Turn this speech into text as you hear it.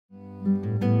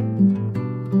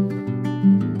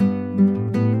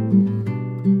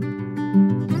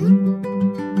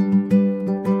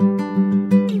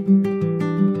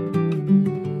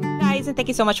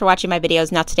you so much for watching my videos.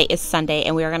 Now today is Sunday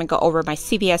and we are going to go over my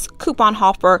CVS coupon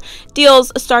haul for deals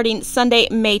starting Sunday,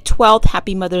 May 12th.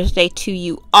 Happy Mother's Day to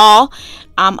you all.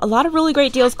 A lot of really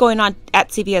great deals going on at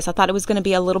CVS. I thought it was going to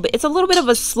be it's a little bit of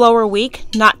a slower week,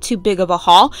 not too big of a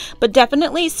haul, but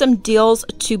definitely some deals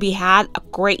to be had. A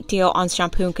great deal on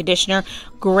shampoo and conditioner.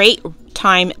 Great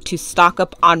time to stock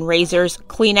up on razors,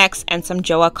 Kleenex, and some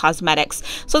Joa cosmetics.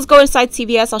 So let's go inside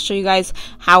CVS. I'll show you guys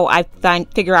how I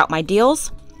figure out my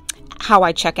deals, how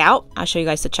I check out. I'll show you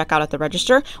guys the checkout at the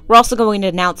register. We're also going to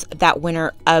announce that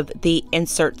winner of the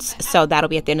inserts, so that'll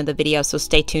be at the end of the video, so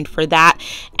stay tuned for that.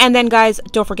 And then guys,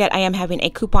 don't forget I am having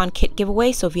a coupon kit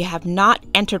giveaway, so if you have not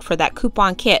entered for that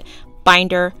coupon kit,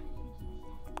 binder,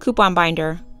 coupon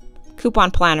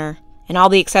planner, and all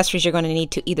the accessories you're going to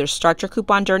need to either start your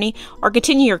coupon journey or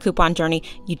continue your coupon journey,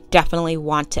 you definitely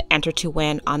want to enter to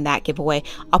win on that giveaway.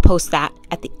 I'll post that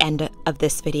at the end of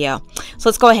this video. So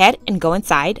let's go ahead and go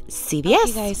inside CVS.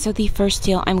 Okay guys, so the first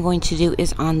deal I'm going to do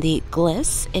is on the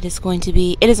Gliss. It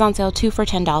is on sale 2 for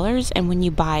 $10, and when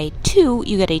you buy 2,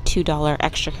 you get a $2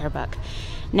 extra care buck.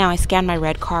 Now I scanned my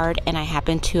red card and I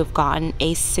happen to have gotten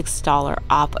a $6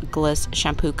 off Gliss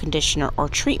shampoo, conditioner, or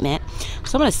treatment.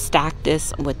 So I'm going to stack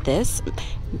this with this,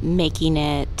 making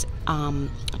it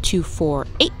 2 for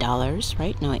 $8,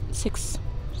 right? No, wait, 6,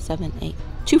 7, 8.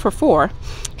 2 for $4,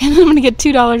 and I'm going to get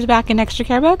 $2 back in extra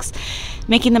care bucks,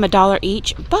 making them $1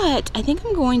 each. But I think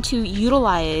I'm going to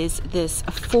utilize this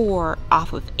 4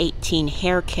 off of 18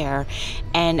 hair care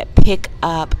and pick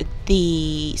up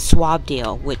the swab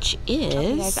deal, which is,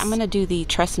 okay guys, I'm going to do the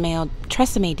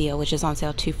Tresemme deal, which is on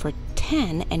sale 2 for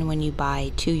 $10, and when you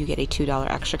buy 2 you get a $2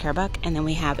 extra care buck, and then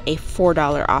we have a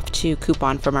 $4 off 2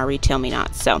 coupon from our Retail Me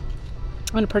Not. So I'm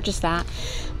going to purchase that.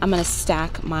 I'm going to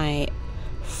stack my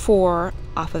 4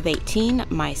 off of 18,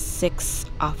 my 6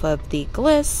 off of the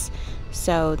Gliss,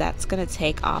 so that's going to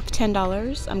take off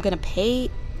 $10. I'm going to pay,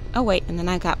 oh wait, and then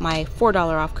I got my $4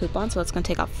 off coupon, so that's going to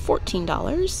take off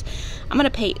 $14. I'm going to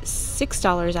pay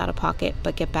 $6 out of pocket,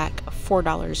 but get back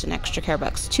 $4 in extra care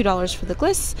bucks. $2 for the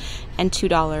Gliss and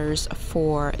 $2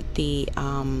 for the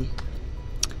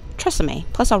Tresemme.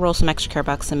 Plus I'll roll some extra care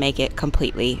bucks and make it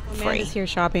completely free. Amanda's here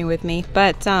shopping with me,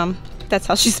 but that's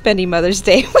how she's spending Mother's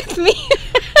Day with me.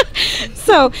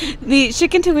 So the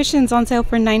Chicken Tuition's on sale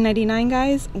for $9.99,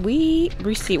 guys.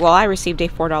 I received a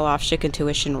 $4 off Chicken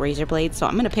Tuition razor blade, so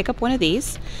I'm going to pick up one of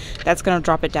these. That's going to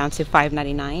drop it down to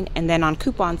 $5.99. And then on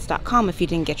coupons.com, if you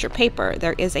didn't get your paper,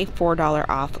 there is a $4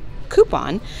 off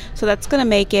coupon, so that's going to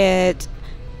make it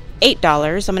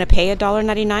 $8. I'm going to pay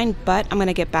 $1.99, but I'm going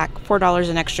to get back $4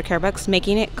 in extra care bucks,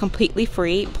 making it completely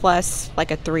free, plus like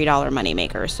a $3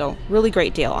 moneymaker. So really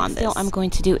great deal on this. Deal I'm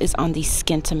going to do is on the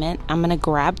Skintimate. I'm going to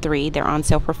grab 3. They're on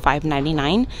sale for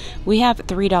 $5.99. We have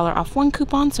 $3 off 1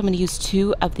 coupon, so I'm going to use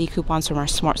 2 of the coupons from our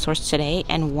Smart Source today,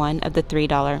 and 1 of the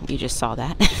 $3, you just saw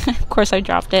that. Of course I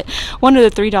dropped it. 1 of the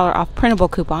 $3 off printable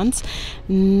coupons,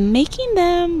 making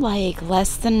them like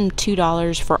less than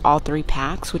 $2 for all 3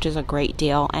 packs, which is a great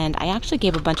deal. And I actually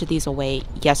gave a bunch of these away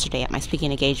yesterday at my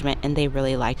speaking engagement, and they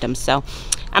really liked them, so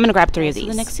I'm gonna grab 3 of these. So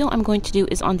the next deal I'm going to do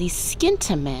is on the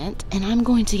Skintimate, and I'm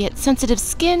going to get sensitive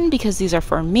skin because these are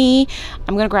for me.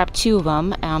 I'm gonna grab 2 of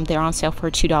them. They're on sale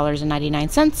for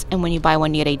 $2.99, and when you buy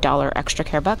 1 you get a $1 extra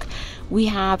care buck. We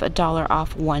have $1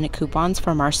 off 1 coupons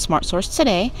from our Smart Source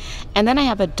today, and then I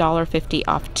have $1.50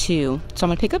 off 2, so I'm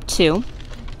gonna pick up 2.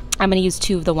 I'm going to use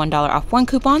 2 of the $1 off 1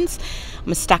 coupons. I'm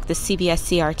going to stack the CVS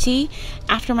CRT.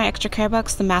 After my extra care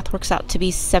bucks, the math works out to be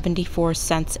 74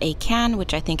 cents a can,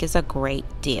 which I think is a great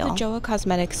deal. The Joa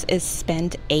Cosmetics is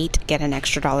spend 8, get an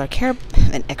extra dollar care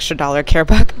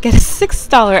buck, get a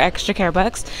 $6 extra care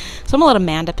bucks. So I'm going to let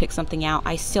Amanda pick something out.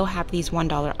 I still have these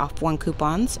 $1 off 1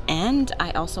 coupons, and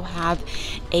I also have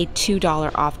a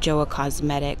 $2 off Joa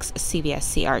Cosmetics CVS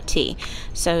CRT.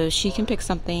 So she can pick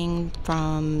something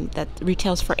from that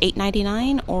retails for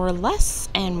 $8.99 or less,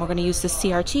 and we're going to use the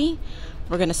CRT.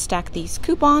 We're going to stack these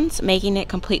coupons, making it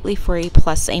completely free,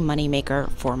 plus a money maker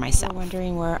for myself. You're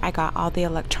wondering where I got all the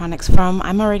electronics from.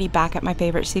 I'm already back at my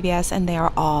favorite CVS, and they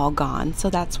are all gone. So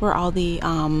that's where all the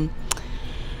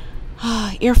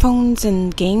earphones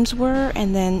and games were,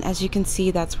 and then as you can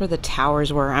see, that's where the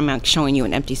towers were. I'm not showing you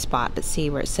an empty spot, but see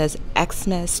where it says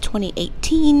Xmas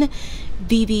 2018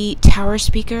 VV tower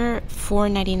speaker,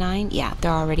 $4.99. Yeah,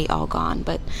 they're already all gone,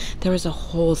 but there was a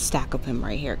whole stack of them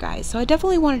right here, guys. So I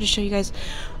definitely wanted to show you guys,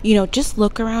 you know, just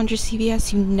look around your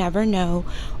CVS. You never know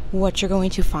what you're going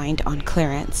to find on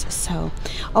clearance. So,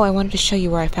 oh, I wanted to show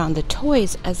you where I found the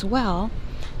toys as well.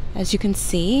 As you can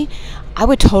see, I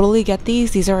would totally get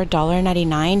these. These are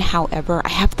 $1.99. However, I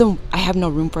have no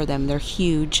room for them. They're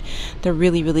huge. They're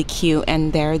really, really cute,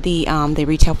 and they're they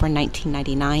retail for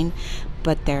 $19.99,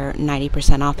 but they're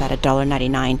 90% off at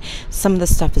 $1.99. Some of the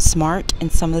stuff is smart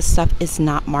and some of the stuff is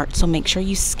not marked, so make sure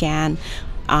you scan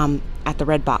at the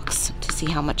red box to see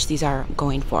how much these are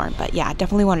going for. But yeah, I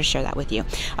definitely want to share that with you.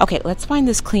 Okay, let's find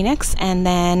this Kleenex, and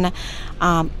then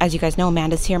as you guys know,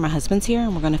 Amanda's here, my husband's here,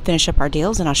 and we're going to finish up our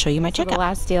deals and I'll show you my checkout. The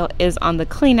last deal is on the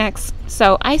Kleenex.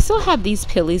 So I still have these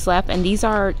pillies left, and these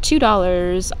are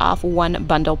 $2 off one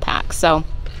bundle pack. So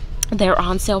they're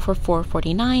on sale for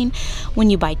 $4.49. When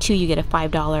you buy two, you get a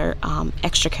 $5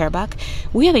 extra care buck.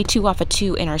 We have a 2 off of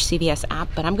 2 in our CVS app,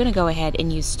 but I'm going to go ahead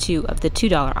and use 2 of the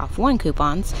 $2 off 1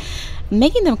 coupons,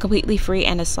 making them completely free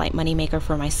and a slight money maker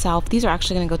for myself. These are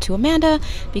actually going to go to Amanda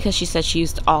because she said she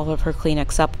used all of her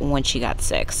Kleenex up when she got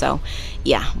sick. So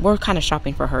yeah, we're kind of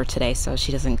shopping for her today so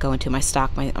she doesn't go into my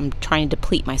stock. I'm trying to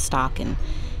deplete my stock and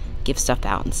give stuff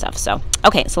out and stuff. So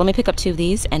okay, so let me pick up 2 of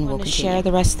these and we'll share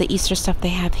the rest of the Easter stuff they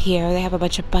have here. They have a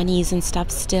bunch of bunnies and stuff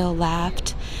still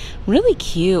left. Really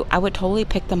cute. I would totally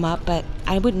pick them up, but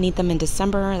I wouldn't need them in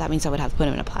December. That means I would have to put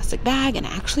them in a plastic bag, and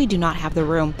I actually do not have the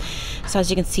room. So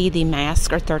as you can see, the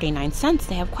masks are 39 cents.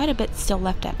 They have quite a bit still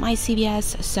left at my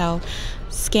CVS. So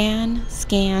scan,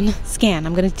 scan, scan.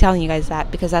 I'm going to be telling you guys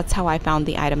that because that's how I found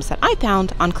the items that I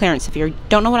found on clearance. If you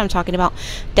don't know what I'm talking about,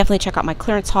 definitely check out my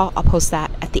clearance haul. I'll post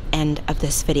that at the end of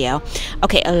this video.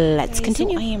 Okay, let's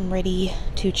continue. So I am ready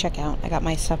to check out. I got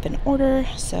my stuff in order,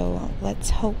 so let's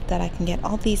hope that I can get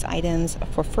all these items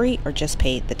for free or just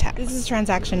pay the tax. This is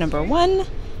transaction number 1,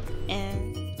 and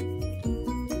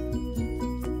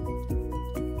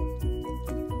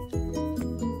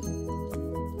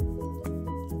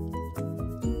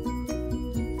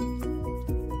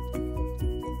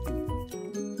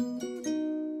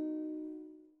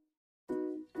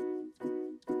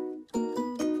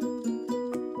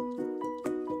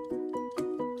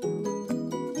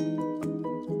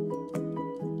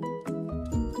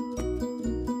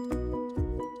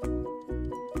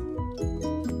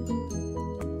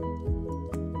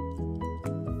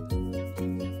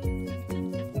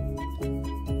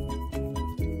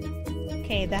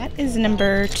okay, that is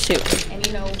number 2. And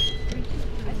you know,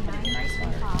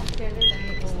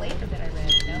 later that I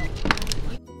read, no.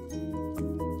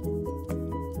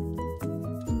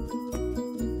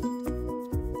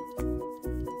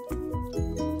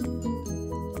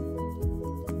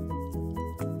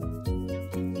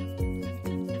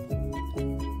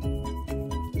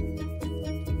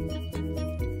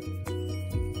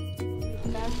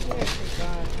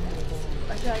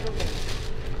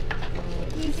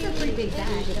 It's a pretty big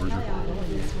bag.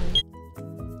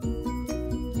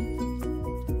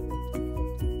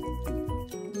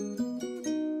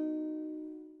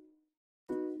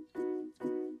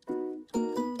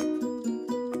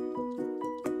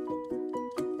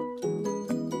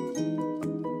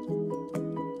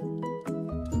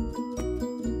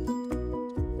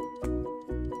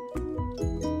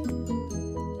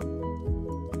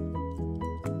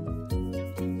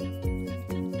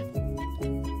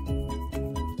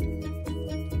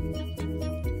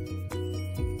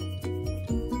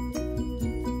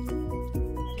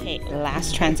 Okay,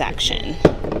 last transaction.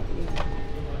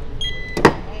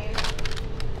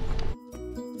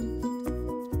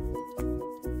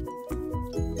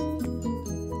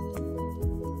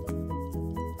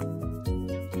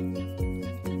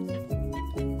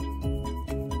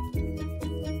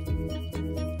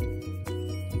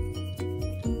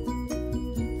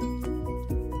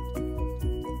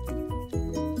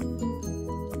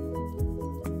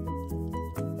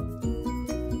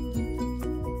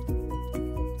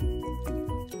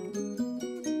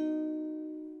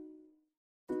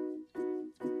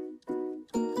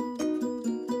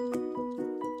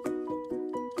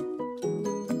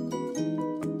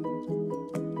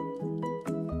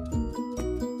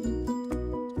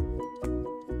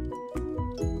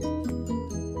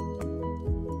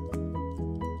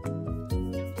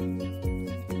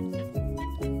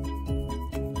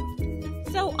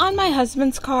 So on my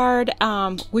husband's card,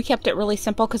 we kept it really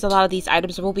simple because a lot of these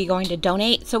items will be going to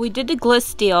donate. So we did the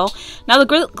Gliss deal. Now the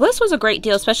Gliss was a great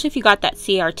deal, especially if you got that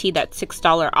CRT, that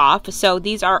 $6 off. So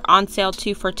these are on sale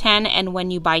 2 for $10, and when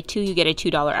you buy 2, you get a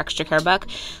 $2 extra care buck.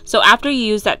 So after you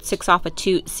use that 6 off of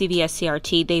 2 CVS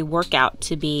CRT, they work out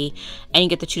to be, and you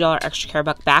get the $2 extra care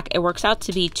buck back. It works out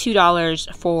to be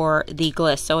 $2 for the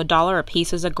Gliss. So $1 a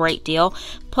piece is a great deal.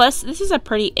 Plus, this is a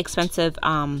pretty expensive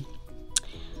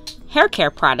hair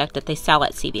care product that they sell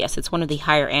at CVS. It's one of the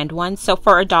higher end ones. So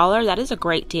for $1, that is a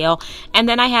great deal. And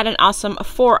then I had an awesome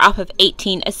 4 off of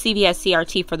 18, a CVS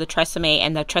CRT for the Tresemme,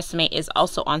 and the Tresemme is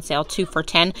also on sale 2 for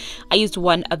 $10. I used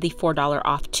one of the $4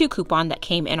 off 2 coupon that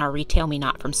came in our Retail Me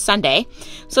Not from Sunday.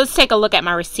 So let's take a look at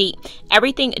my receipt.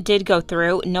 Everything did go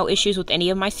through. No issues with any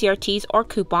of my CRTs or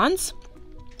coupons.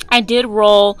 I did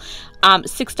roll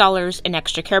 $6 in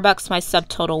extra care bucks. My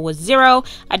subtotal was $0.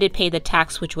 I did pay the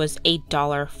tax, which was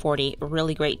 $8.40.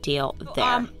 Really great deal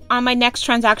there. On my next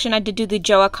transaction, I did do the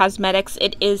Joa Cosmetics.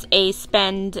 It is a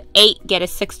spend $8, get a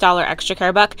 $6 extra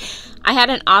care buck. I had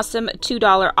an awesome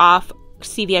 $2 off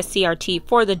CVS CRT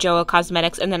for the Joa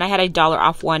Cosmetics, and then I had a $1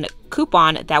 off 1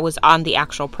 coupon that was on the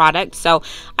actual product. So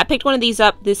I picked one of these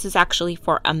up. This is actually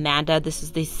for Amanda. This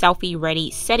is the Selfie Ready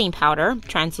Setting Powder,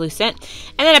 translucent.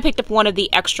 And then I picked up one of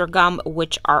the extra gum,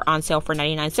 which are on sale for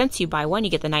 99 cents. You buy one, you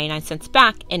get the 99 cents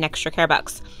back in extra care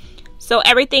bucks. So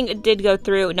everything did go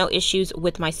through. No issues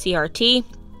with my CRT.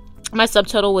 My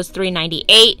subtotal was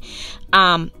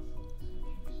 $3.98.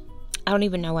 I don't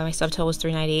even know why my subtotal was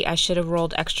 $3.98. I should have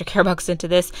rolled extra care bucks into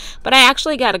this, but I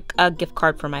actually got a gift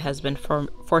card for my husband for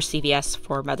CVS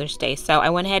for Mother's Day, so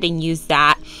I went ahead and used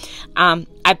that.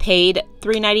 I paid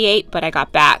 $3.98, but I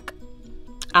got back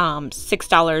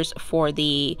 $6 for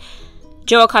the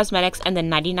Joa Cosmetics and then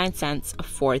 99 cents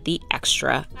for the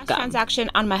extra gum. Last transaction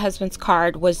on my husband's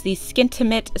card was the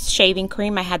Skintimate shaving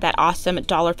cream. I had that awesome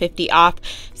 $1.50 off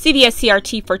CVS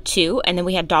CRT for 2, and then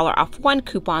we had $1 off 1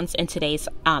 coupons in today's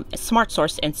Smart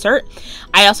Source insert.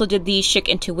 I also did the Chic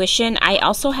Intuition. I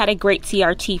also had a great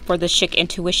CRT for the Chic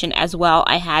Intuition as well.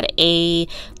 I had a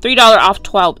 $3 off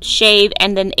 12 shave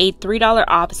and then a $3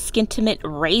 off Skintimate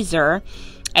razor.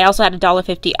 I also had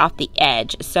 $1.50 off the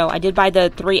Edge. So I did buy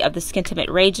the 3 of the Skintimate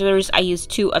razors. I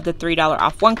used 2 of the $3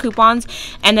 off 1 coupons.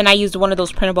 And then I used one of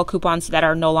those printable coupons that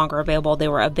are no longer available. They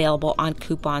were available on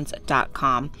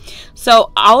coupons.com.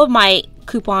 So all of my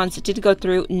coupons did go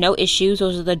through. No issues.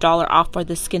 Those are the $1 off for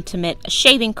the Skintimate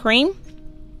shaving cream.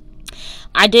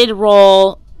 I did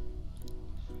roll...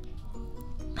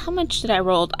 How much did I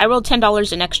roll? I rolled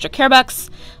 $10 in extra care bucks.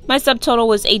 My subtotal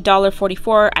was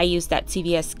 $8.44. I used that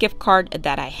CVS gift card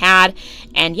that I had,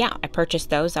 and yeah, I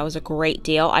purchased those. That was a great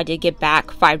deal. I did get back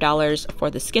 $5 for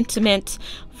the Skintimate,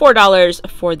 $4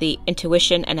 for the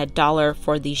Intuition, and $1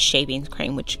 for the shaving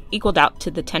cream, which equaled out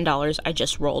to the $10 I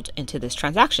just rolled into this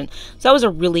transaction. So that was a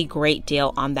really great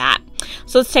deal on that.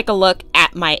 So let's take a look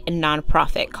at my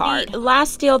nonprofit card. The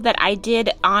last deal that I did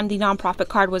on the nonprofit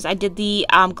card was I did the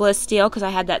Gliss deal because I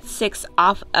had that 6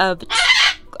 off of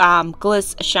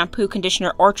Gliss shampoo,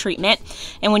 conditioner, or treatment,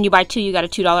 and when you buy 2 you got a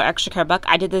 $2 extra care buck.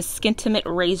 I did this Skintimate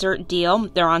razor deal.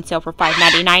 They're on sale for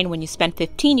 $5.99. When you spend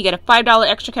 $15 you get a $5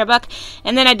 extra care buck.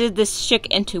 And then I did this Chic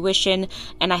Intuition,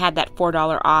 and I had that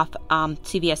 $4 off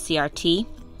CVS CRT.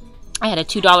 I had a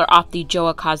 $2 off the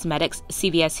Joa Cosmetics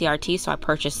CVS CRT, so I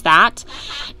purchased that.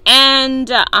 And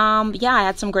yeah, I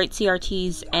had some great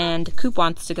CRTs and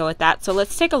coupons to go with that. So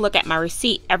let's take a look at my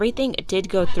receipt. Everything did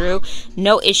go through.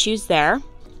 No issues there.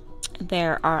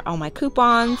 There are all my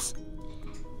coupons,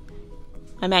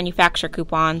 my manufacturer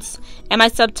coupons, and my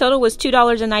subtotal was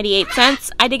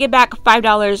 $2.98. I did get back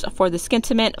 $5 for the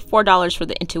Skintimate, $4 for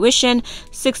the Intuition,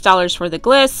 $6 for the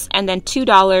Gliss, and then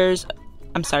 $6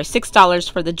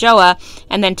 for the Joa,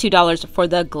 and then $2 for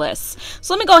the Gliss.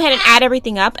 So let me go ahead and add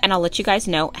everything up, and I'll let you guys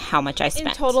know how much I spent.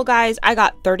 In total, guys, I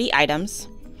got 30 items.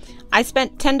 I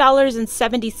spent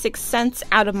 $10.76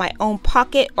 out of my own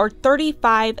pocket, or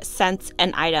 35 cents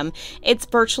an item. It's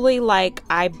virtually like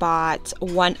I bought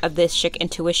one of this Chic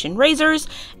Intuition razors,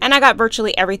 and I got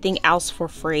virtually everything else for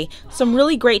free. Some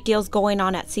really great deals going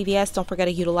on at CVS. Don't forget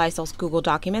to utilize those Google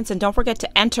documents, and don't forget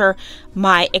to enter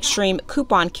my Extreme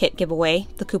Coupon Kit giveaway,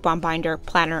 the coupon binder,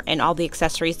 planner, and all the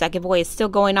accessories. That giveaway is still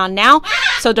going on now,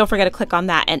 so don't forget to click on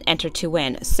that and enter to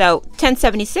win. So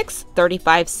 $10.76,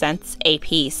 35 cents a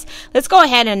piece. Let's go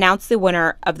ahead and announce the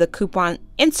winner of the coupon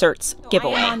inserts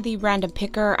giveaway. On the random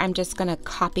picker, I'm just going to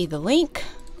copy the link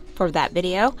for that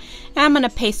video, and I'm going to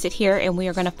paste it here, and we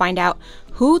are going to find out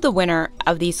who the winner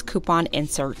of these coupon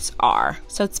inserts are.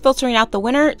 So it's filtering out the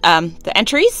winner, the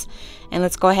entries, and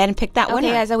let's go ahead and pick that winner.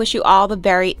 Okay, guys, I wish you all the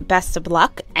very best of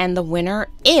luck, and the winner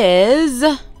is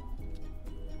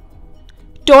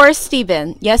Doris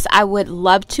Steven. Yes, I would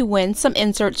love to win some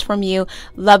inserts from you.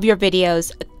 Love your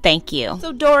videos. Thank you.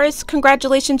 So Doris,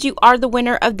 congratulations. You are the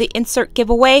winner of the insert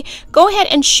giveaway. Go ahead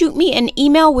and shoot me an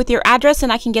email with your address,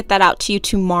 and I can get that out to you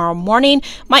tomorrow morning.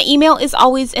 My email is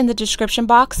always in the description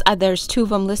box. There's 2 of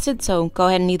them listed, so go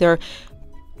ahead and either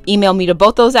email me to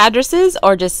both those addresses,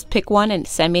 or just pick one and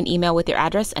send me an email with your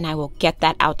address, and I will get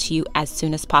that out to you as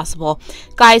soon as possible.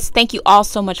 Guys, thank you all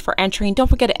so much for entering. Don't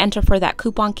forget to enter for that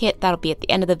coupon kit. That'll be at the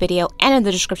end of the video and in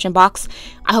the description box.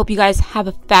 I hope you guys have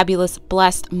a fabulous,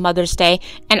 blessed Mother's Day,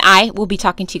 and I will be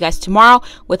talking to you guys tomorrow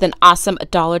with an awesome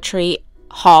Dollar Tree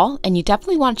haul, and you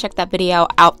definitely want to check that video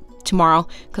out tomorrow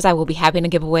because I will be having a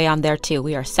giveaway on there too.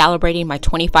 We are celebrating my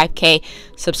 25K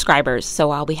subscribers,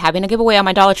 so I'll be having a giveaway on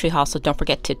my Dollar Tree haul, so don't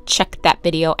forget to check that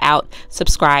video out,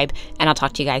 subscribe, and I'll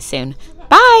talk to you guys soon.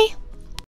 Bye!